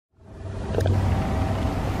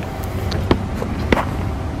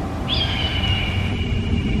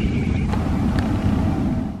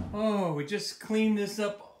just cleaned this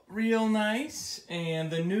up real nice, and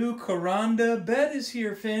the new Kuranda bed is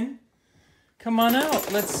here, Finn. Come on out.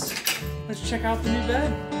 Let's check out the new bed.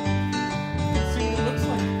 Let's see what it looks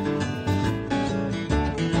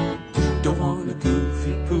like. Don't want a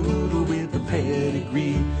goofy poodle with a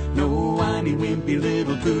pedigree. No whiny, wimpy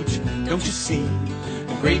little pooch. Don't you see?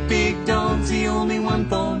 A great big dog's the only one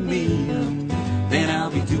for me. Then I'll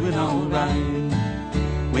be doing alright.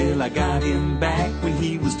 Well, I got him back when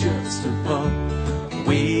he was just a pup.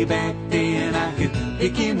 Way back then I could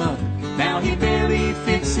pick him up. Now he barely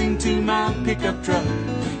fits into my pickup truck.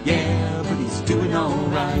 Yeah, but he's doing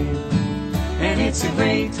alright. And it's a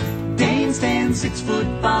great Dane, stands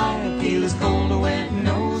 6'5". Feel his cold wet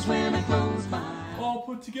nose when I close my eyes. All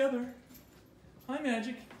put together. Hi,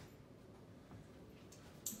 Magic.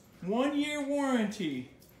 1 year warranty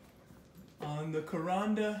on the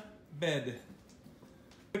Kuranda bed.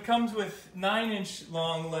 It comes with 9-inch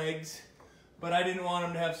long legs, but I didn't want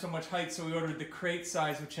them to have so much height, so we ordered the crate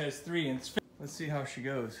size, which has 3-inch. Let's see how she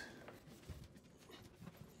goes.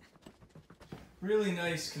 Really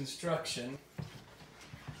nice construction.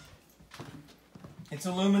 It's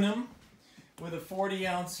aluminum with a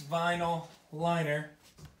 40-ounce vinyl liner.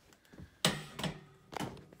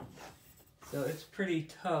 So it's pretty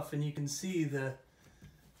tough, and you can see the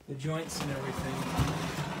joints and everything.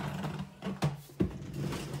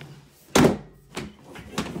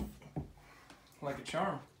 Like a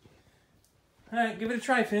charm. All right, give it a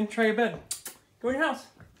try, Finn. Try your bed. Go in your house.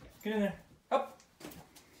 Get in there. Up.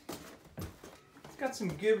 It's got some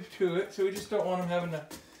give to it, so we just don't want him having to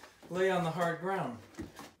lay on the hard ground.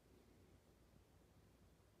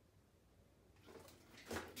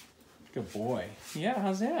 Good boy. Yeah,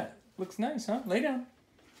 how's that? Looks nice, huh? Lay down.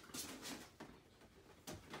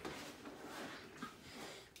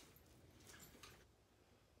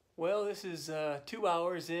 Well, this is 2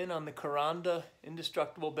 hours in on the Kuranda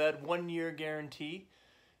Indestructible bed, 1 year guarantee.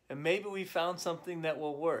 And maybe we found something that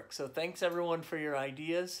will work. So thanks everyone for your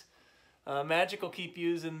ideas. Magic will keep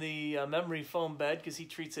using the memory foam bed because he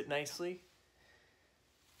treats it nicely.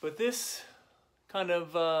 But this kind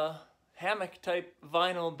of hammock type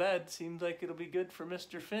vinyl bed seems like it'll be good for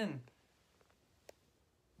Mr. Finn.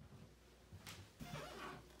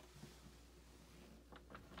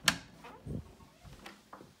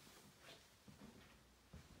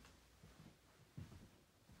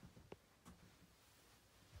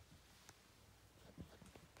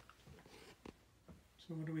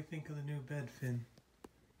 So what do we think of the new bed, Finn?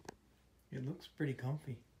 It looks pretty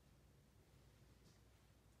comfy.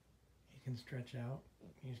 He can stretch out.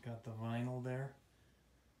 He's got the vinyl there.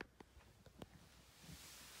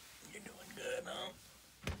 You're doing good, huh?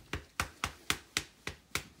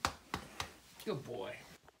 Good boy.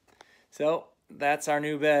 So that's our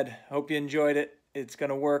new bed. Hope you enjoyed it. It's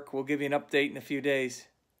gonna work. We'll give you an update in a few days.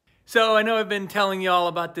 So I know I've been telling you all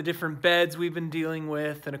about the different beds we've been dealing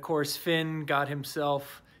with, and of course Finn got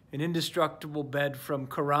himself an indestructible bed from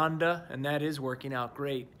Kuranda, and that is working out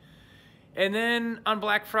great. And then on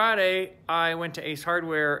Black Friday, I went to Ace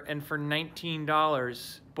Hardware and for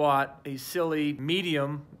 $19 bought a silly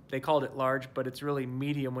medium. They called it large, but it's really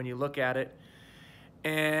medium when you look at it.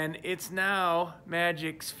 And it's now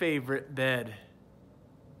Magic's favorite bed.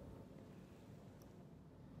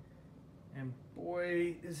 And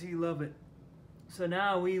boy, does he love it. So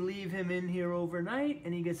now we leave him in here overnight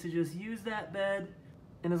and he gets to just use that bed.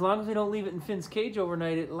 And as long as we don't leave it in Finn's cage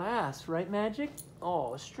overnight, it lasts, right, Magic?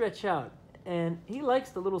 Oh, stretch out. And he likes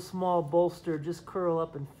the little small bolster, just curl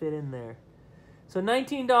up and fit in there. So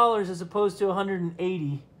 $19 as opposed to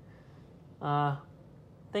 $180.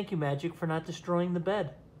 Thank you, Magic, for not destroying the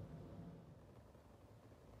bed.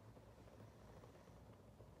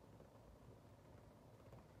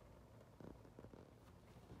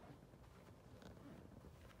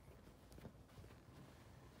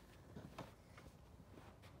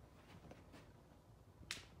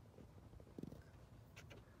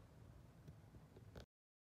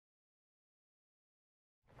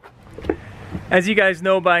 As you guys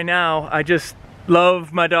know by now, I just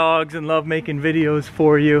love my dogs and love making videos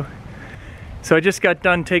for you. So I just got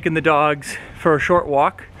done taking the dogs for a short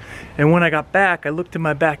walk, and when I got back, I looked in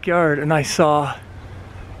my backyard and I saw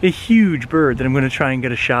a huge bird that I'm going to try and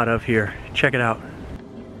get a shot of here. Check it out.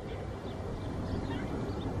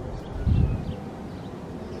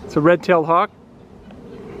 It's a red-tailed hawk.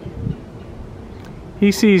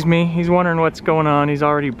 He sees me. He's wondering what's going on. He's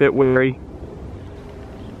already a bit wary.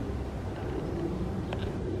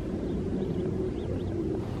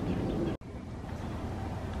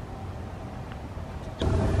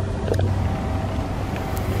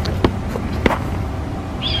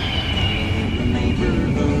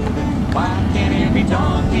 Why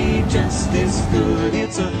just as good.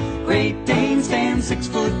 It's a Great Dane, stands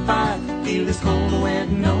 6'5". Feel his cold wet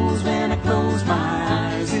nose when I close my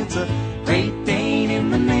eyes. It's a Great Dane in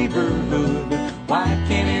the neighborhood. Why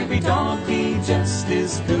can't every dog be just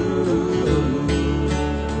as good?